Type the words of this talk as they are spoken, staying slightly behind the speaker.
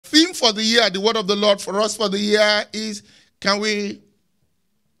theme for the year, the word of the Lord for us for the year is, can we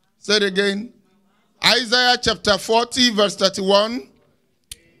say it again? Isaiah chapter 40, verse 31.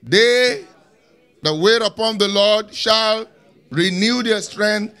 They that wait upon the Lord shall renew their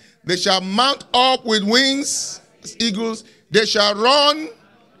strength. They shall mount up with wings as eagles. They shall run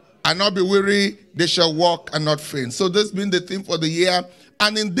and not be weary. They shall walk and not faint. So this has been the theme for the year.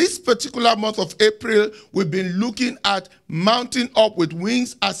 And in this particular month of April, we've been looking at mounting up with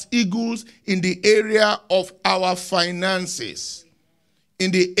wings as eagles in the area of our finances, in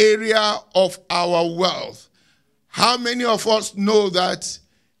the area of our wealth. How many of us know that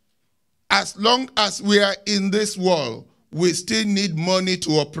as long as we are in this world, we still need money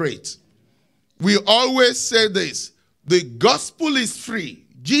to operate? We always say this: the gospel is free.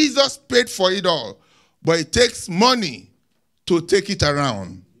 Jesus paid for it all, but it takes money to take it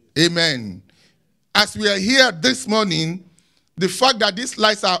around. Amen. As we are here this morning, the fact that these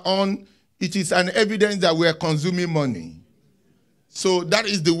lights are on, it is an evidence that we are consuming money. So that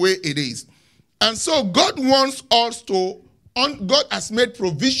is the way it is. And so God wants us to, God has made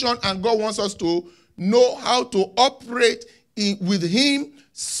provision, and God wants us to know how to operate with him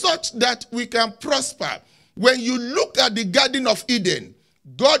such that we can prosper. When you look at the Garden of Eden,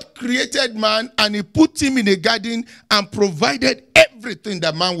 God created man and he put him in a garden and provided everything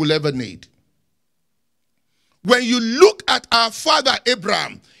that man will ever need. When you look at our father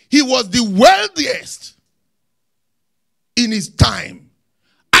Abraham, he was the wealthiest in his time.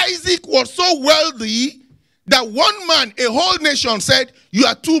 Isaac was so wealthy that one man, a whole nation, said, "You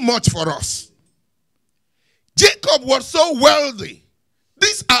are too much for us." Jacob was so wealthy.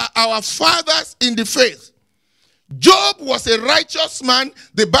 These are our fathers in the faith. Job was a righteous man.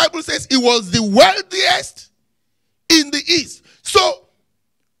 The Bible says he was the wealthiest in the East. So,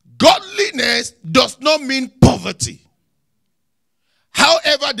 godliness does not mean poverty.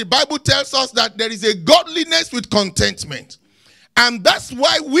 However, the Bible tells us that there is a godliness with contentment. And that's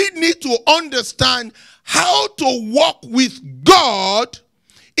why we need to understand how to walk with God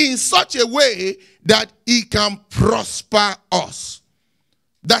in such a way that he can prosper us.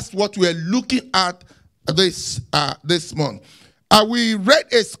 That's what we're looking at this month. We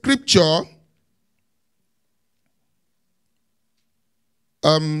read a scripture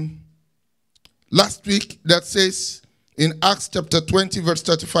last week that says, in Acts chapter 20 verse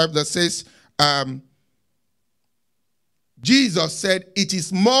 35, that says, Jesus said, "It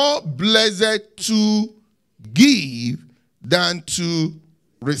is more blessed to give than to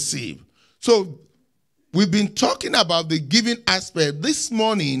receive." So we've been talking about the giving aspect. This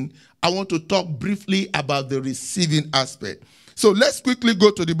morning, I want to talk briefly about the receiving aspect. So let's quickly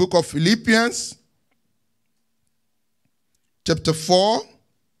go to the book of Philippians, chapter 4,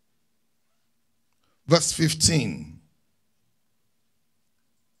 verse 15.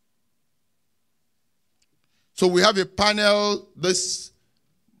 So we have a panel this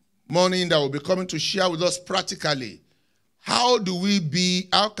morning that will be coming to share with us practically. How can we be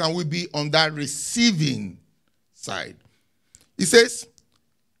on that receiving side? He says,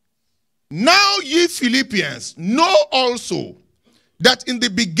 "Now ye Philippians know also that in the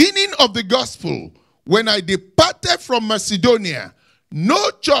beginning of the gospel, when I departed from Macedonia,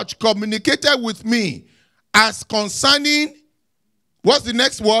 no church communicated with me as concerning," what's the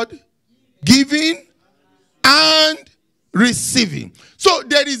next word? Giving and receiving. So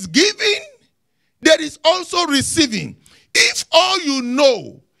there is giving, there is also receiving. If all you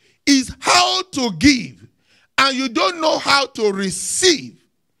know is how to give and you don't know how to receive,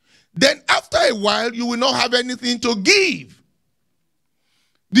 then after a while you will not have anything to give.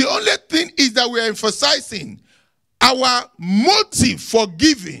 The only thing is that we are emphasizing our motive for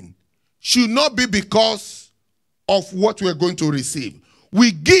giving should not be because of what we are going to receive.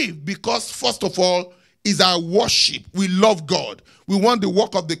 We give because, first of all, is our worship. We love God. We want the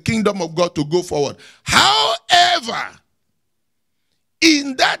work of the kingdom of God to go forward. However,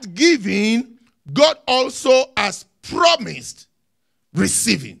 in that giving, God also has promised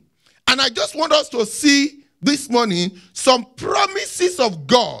receiving. And I just want us to see this morning some promises of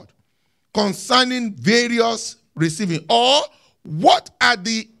God concerning various receiving, or what are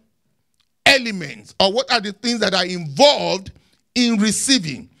the elements or what are the things that are involved in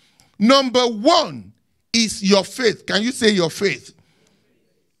receiving. Number one is your faith. Can you say your faith?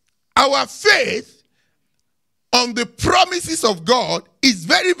 Our faith on the promises of God is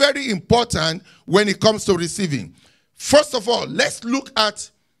very, very important when it comes to receiving. First of all, let's look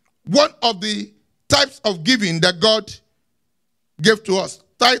at one of the types of giving that God gave to us: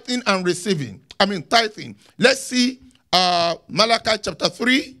 tithing and receiving. Tithing. Let's see Malachi chapter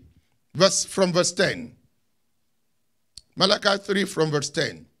 3, from verse 10. Malachi 3 from verse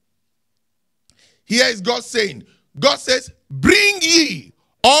 10. Here is God saying, God says, bring ye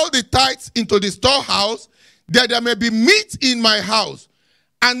all the tithes into the storehouse, that there may be meat in my house.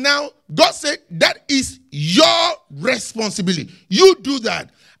 And now God said, that is your responsibility. You do that.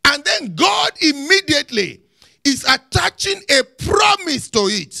 And then God immediately is attaching a promise to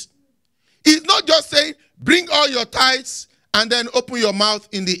it. He's not just saying, bring all your tithes and then open your mouth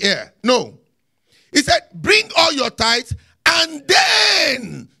in the air. No. He said, bring all your tithes and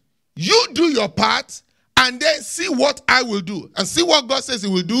then you do your part and then see what I will do. And see what God says he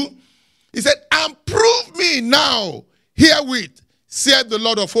will do. He said, and prove me now herewith, said the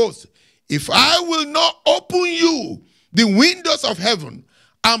Lord of hosts, if I will not open you the windows of heaven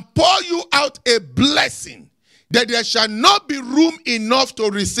and pour you out a blessing, that there shall not be room enough to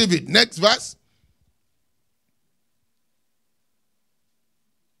receive it. Next verse.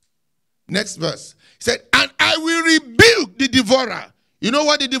 Next verse. He said, and I will rebuke the devourer. You know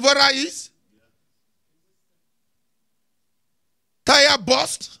what the devourer is? Tire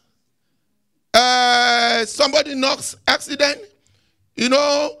burst. Somebody knocks, accident. You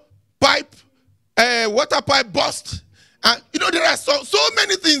know, pipe, water pipe burst. And you know, there are so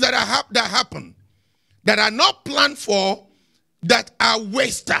many things that happen that are not planned for, that are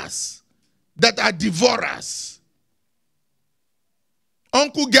wasters, that are devourers.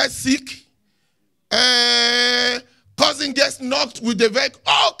 Uncle gets sick, cousin gets knocked with the vehicle,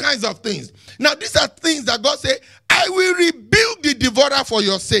 all kinds of things. Now, these are things that God said, I will rebuke the devourer for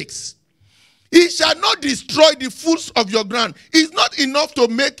your sakes. He shall not destroy the fruits of your ground. It's not enough to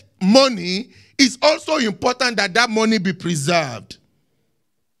make money. It's also important that that money be preserved.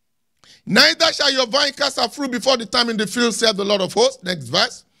 Neither shall your vine cast her fruit before the time in the field, saith the Lord of hosts. Next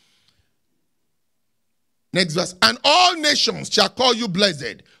verse. Next verse. And all nations shall call you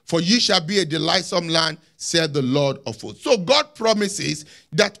blessed, for ye shall be a delightsome land, saith the Lord of hosts. So God promises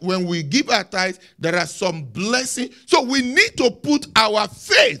that when we give our tithes, there are some blessings. So we need to put our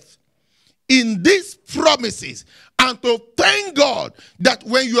faith in these promises and to thank God that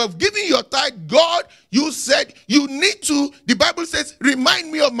when you have given your tithe, God, you said you need to, the Bible says,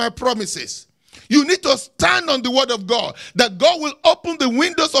 remind me of my promises. You need to stand on the word of God, that God will open the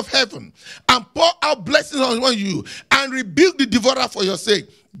windows of heaven and pour out blessings on you and rebuke the devourer for your sake.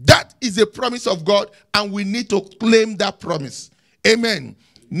 That is a promise of God, and we need to claim that promise. Amen.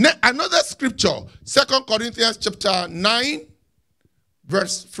 Another scripture, 2 Corinthians chapter 9,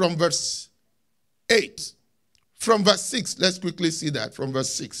 from verse 8. From verse 6, let's quickly see that from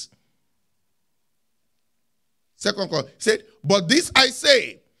verse 6. Second Corinthians said, but this I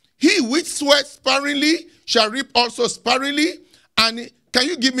say, he which soweth sparingly shall reap also sparingly. And can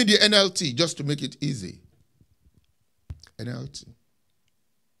you give me the NLT just to make it easy? NLT.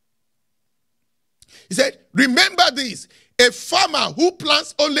 He said, remember this, a farmer who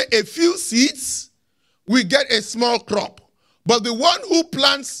plants only a few seeds will get a small crop. But the one who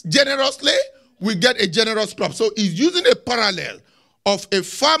plants generously we get a generous crop. So he's using a parallel of a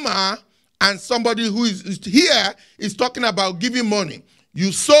farmer and somebody who is here is talking about giving money.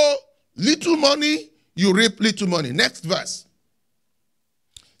 You sow little money, you reap little money. Next verse.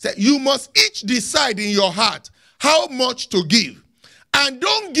 So you must each decide in your heart how much to give. And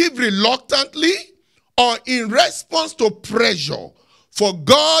don't give reluctantly or in response to pressure. For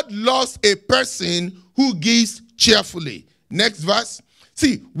God loves a person who gives cheerfully. Next verse.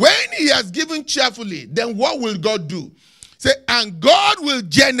 See, when he has given cheerfully, then what will God do? Say, and God will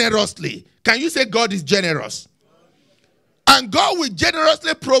generously. Can you say God is generous? And God will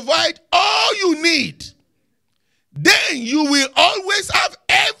generously provide all you need. Then you will always have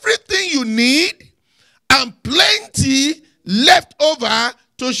everything you need and plenty left over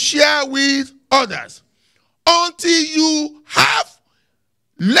to share with others. Until you have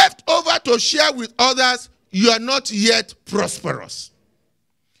left over to share with others, you are not yet prosperous.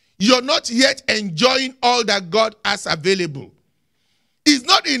 You're not yet enjoying all that God has available. It's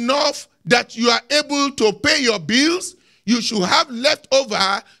not enough that you are able to pay your bills. You should have left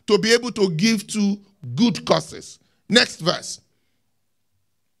over to be able to give to good causes. Next verse.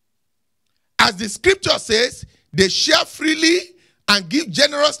 As the scripture says, they share freely and give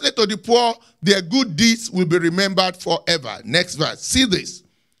generously to the poor. Their good deeds will be remembered forever. Next verse. See this.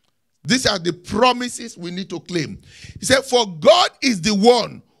 These are the promises we need to claim. He said, for God is the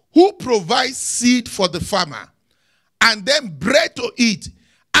one who provides seed for the farmer and then bread to eat.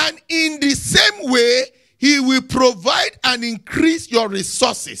 And in the same way, he will provide and increase your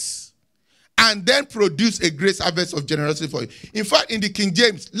resources and then produce a great harvest of generosity for you. In fact, in the King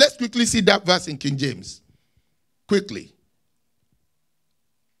James, let's quickly see that verse in King James. Quickly.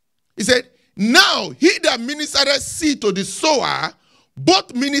 He said, now he that ministereth seed to the sower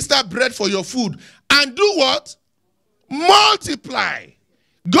both minister bread for your food and do what? Multiply.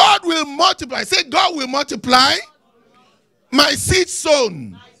 God will multiply. Say, God will multiply my seed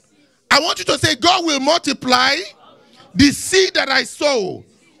sown. I want you to say, God will multiply the seed that I sow.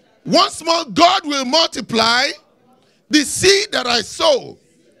 Once more, God will multiply the seed that I sow.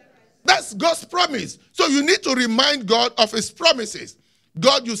 That's God's promise. So you need to remind God of his promises.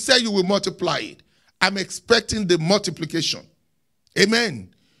 God, you say you will multiply it. I'm expecting the multiplication.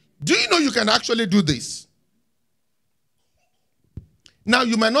 Amen. Do you know you can actually do this? Now,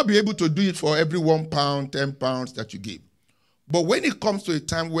 you might not be able to do it for every £1, 10 pounds that you give. But when it comes to a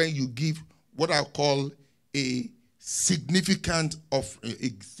time when you give what I call a significant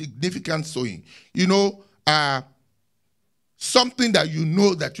sowing, you know, something that you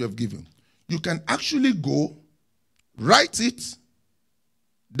know that you have given, you can actually go, write it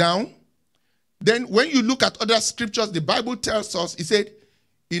down. Then when you look at other scriptures, the Bible tells us, it said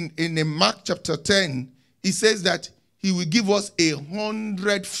in Mark chapter 10, it says that he will give us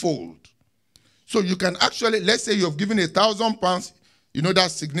 100-fold. So you can actually, let's say you have given £1,000. You know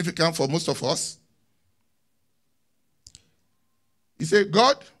that's significant for most of us. He said,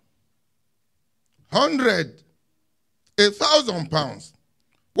 God, 1,000 pounds.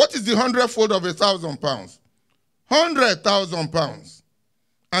 What is the 100-fold of £1,000? 100,000 pounds.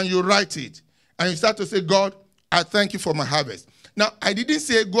 And you write it. And you start to say, God, I thank you for my harvest. Now, I didn't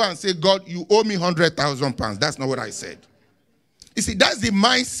say go and say, God, you owe me 100,000 pounds. That's not what I said. You see, that's the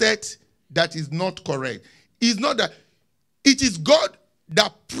mindset that is not correct. It's not that. It is God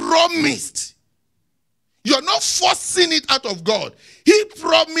that promised. You're not forcing it out of God. He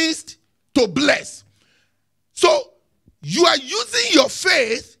promised to bless. So, you are using your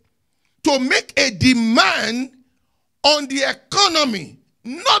faith to make a demand on the economy,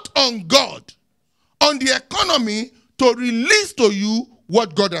 not on God. On the economy to release to you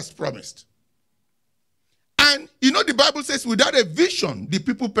what God has promised. And you know the Bible says without a vision, the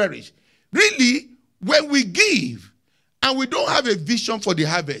people perish. Really, when we give and we don't have a vision for the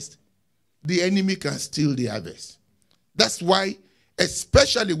harvest, the enemy can steal the harvest. That's why,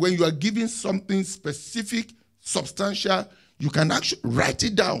 especially when you are giving something specific, substantial, you can actually write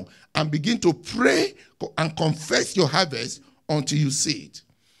it down and begin to pray and confess your harvest until you see it.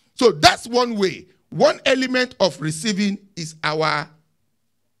 So that's one way. One element of receiving is our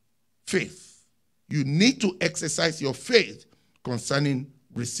faith. You need to exercise your faith concerning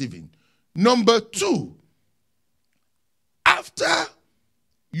receiving. Number two, after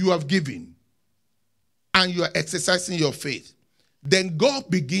you have given and you are exercising your faith, then God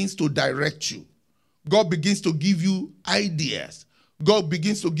begins to direct you. God begins to give you ideas. God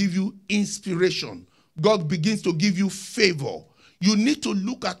begins to give you inspiration. God begins to give you favor. You need to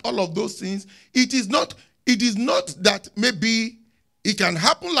look at all of those things. It is not that maybe it can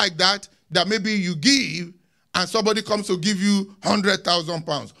happen like that maybe you give and somebody comes to give you 100,000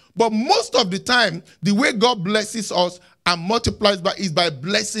 pounds. But most of the time, the way God blesses us and multiplies is by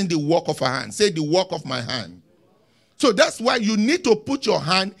blessing the work of our hand. Say, the work of my hand. So that's why you need to put your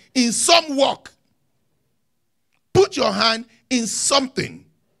hand in some work. Put your hand in something.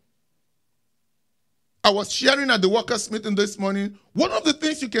 I was sharing at the workers' meeting this morning. One of the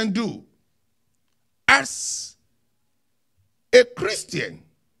things you can do as a Christian,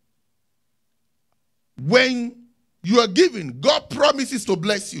 when you are giving, God promises to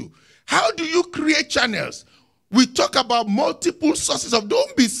bless you. How do you create channels? We talk about multiple sources of,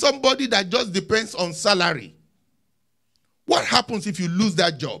 don't be somebody that just depends on salary. What happens if you lose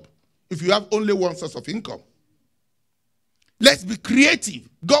that job? If you have only one source of income? Let's be creative.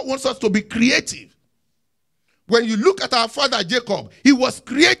 God wants us to be creative. When you look at our father Jacob, he was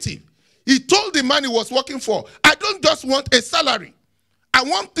creative. He told the man he was working for, I don't just want a salary. I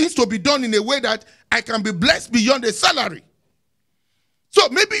want things to be done in a way that I can be blessed beyond a salary. So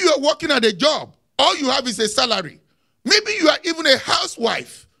maybe you are working at a job. All you have is a salary. Maybe you are even a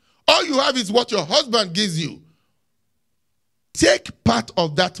housewife. All you have is what your husband gives you. Take part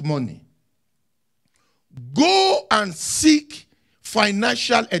of that money. Go and seek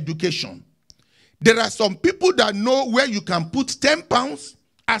financial education. There are some people that know where you can put 10 pounds,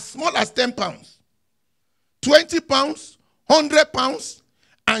 as small as 10 pounds, 20 pounds, 100 pounds,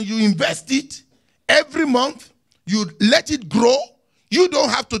 and you invest it every month. You let it grow. You don't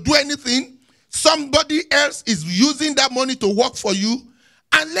have to do anything. Somebody else is using that money to work for you,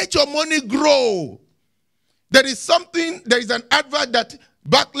 and let your money grow. There is an advert that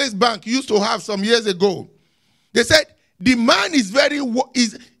Barclays Bank used to have some years ago. They said, the man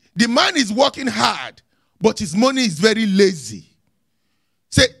is working hard, but his money is very lazy.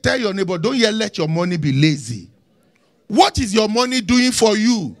 Tell your neighbor, don't let your money be lazy. what is your money doing for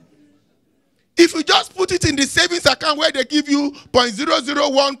you? If you just put it in the savings account where they give you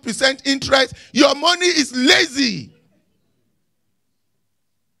 0.001% interest, your money is lazy.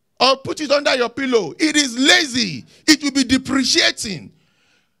 Or put it under your pillow. It is lazy. It will be depreciating.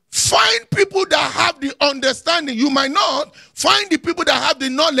 Find people that have the understanding. You might not. Find the people that have the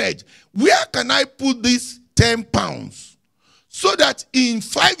knowledge. Where can I put this 10 pounds? So that in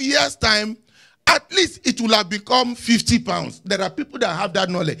 5 years' time, at least it will have become 50 pounds. There are people that have that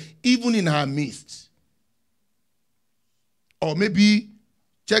knowledge, even in our midst. Or maybe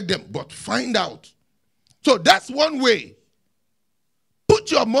check them, but find out. So that's one way.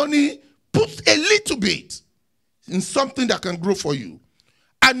 Put your money, put a little bit in something that can grow for you.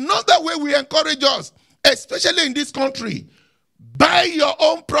 Another way we encourage us, especially in this country, buy your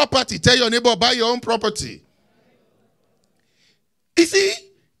own property. Tell your neighbor, buy your own property. You see,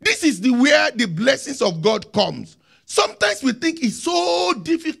 this is where the blessings of God comes. Sometimes we think it's so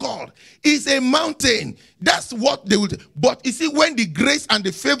difficult. It's a mountain. That's what they will do. But you see, when the grace and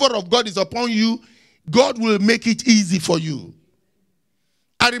the favor of God is upon you, God will make it easy for you.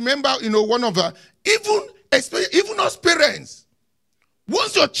 I remember, one of our, even us parents,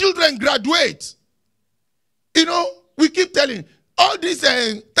 once your children graduate, we keep telling, all this,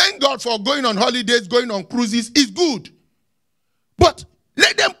 thank God for going on holidays, going on cruises, is good. But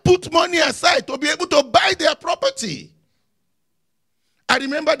let them put money aside to be able to buy their property. I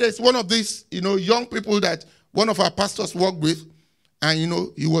remember there's one of these, young people that one of our pastors worked with, and,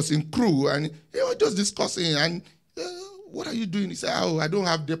 he was in crew, and they were just discussing, and what are you doing? He said, I don't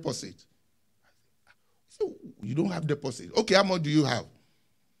have deposit. So, you don't have deposit. Okay, how much do you have?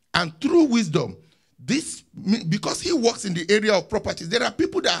 And through wisdom, because he works in the area of properties, there are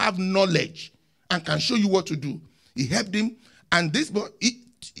people that have knowledge and can show you what to do. He helped him. And this boy,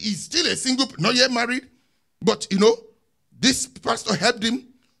 he's still a single, not yet married. But, this pastor helped him,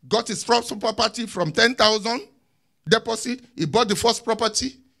 got his first property from 10,000 deposit. He bought the first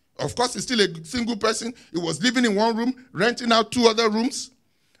property. Of course, he's still a single person. He was living in one room, renting out 2 other rooms.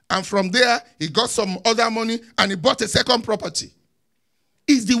 And from there, he got some other money, and he bought a second property.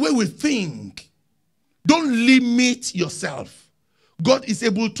 It's the way we think. Don't limit yourself. God is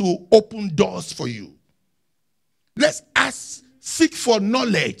able to open doors for you. Let's seek for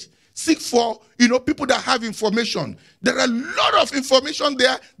knowledge. Seek for, people that have information. There are a lot of information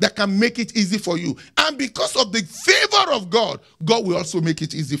there that can make it easy for you. And because of the favor of God, God will also make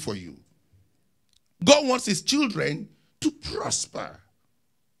it easy for you. God wants his children to prosper.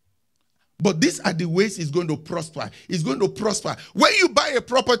 But these are the ways he's going to prosper. He's going to prosper. When you buy a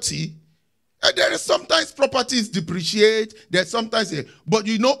property, there is sometimes properties depreciate. There's sometimes, but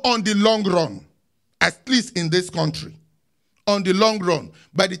on the long run, at least in this country, on the long run,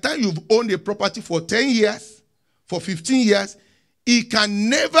 by the time you've owned a property for 10 years, for 15 years, it can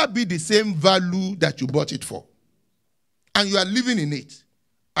never be the same value that you bought it for. And you are living in it,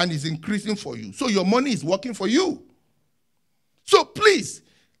 and it's increasing for you. So your money is working for you. So please,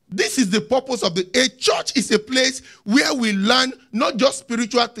 this is the purpose of a church is a place where we learn not just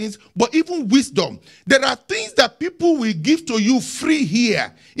spiritual things, but even wisdom. There are things that people will give to you free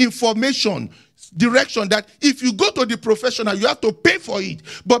here, information, direction, that if you go to the professional, you have to pay for it.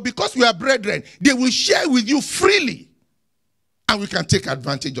 But because we are brethren, they will share with you freely, and we can take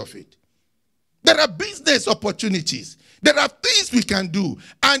advantage of it. There are business opportunities. There are things we can do.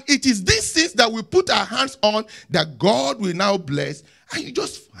 And it is these things that we put our hands on that God will now bless. And you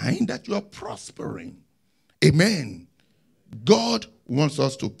just find that you are prospering. Amen. God wants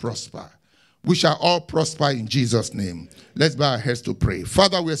us to prosper. We shall all prosper in Jesus' name. Let's bow our heads to pray.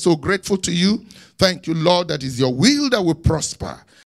 Father, we are so grateful to you. Thank you, Lord, that is your will that we prosper.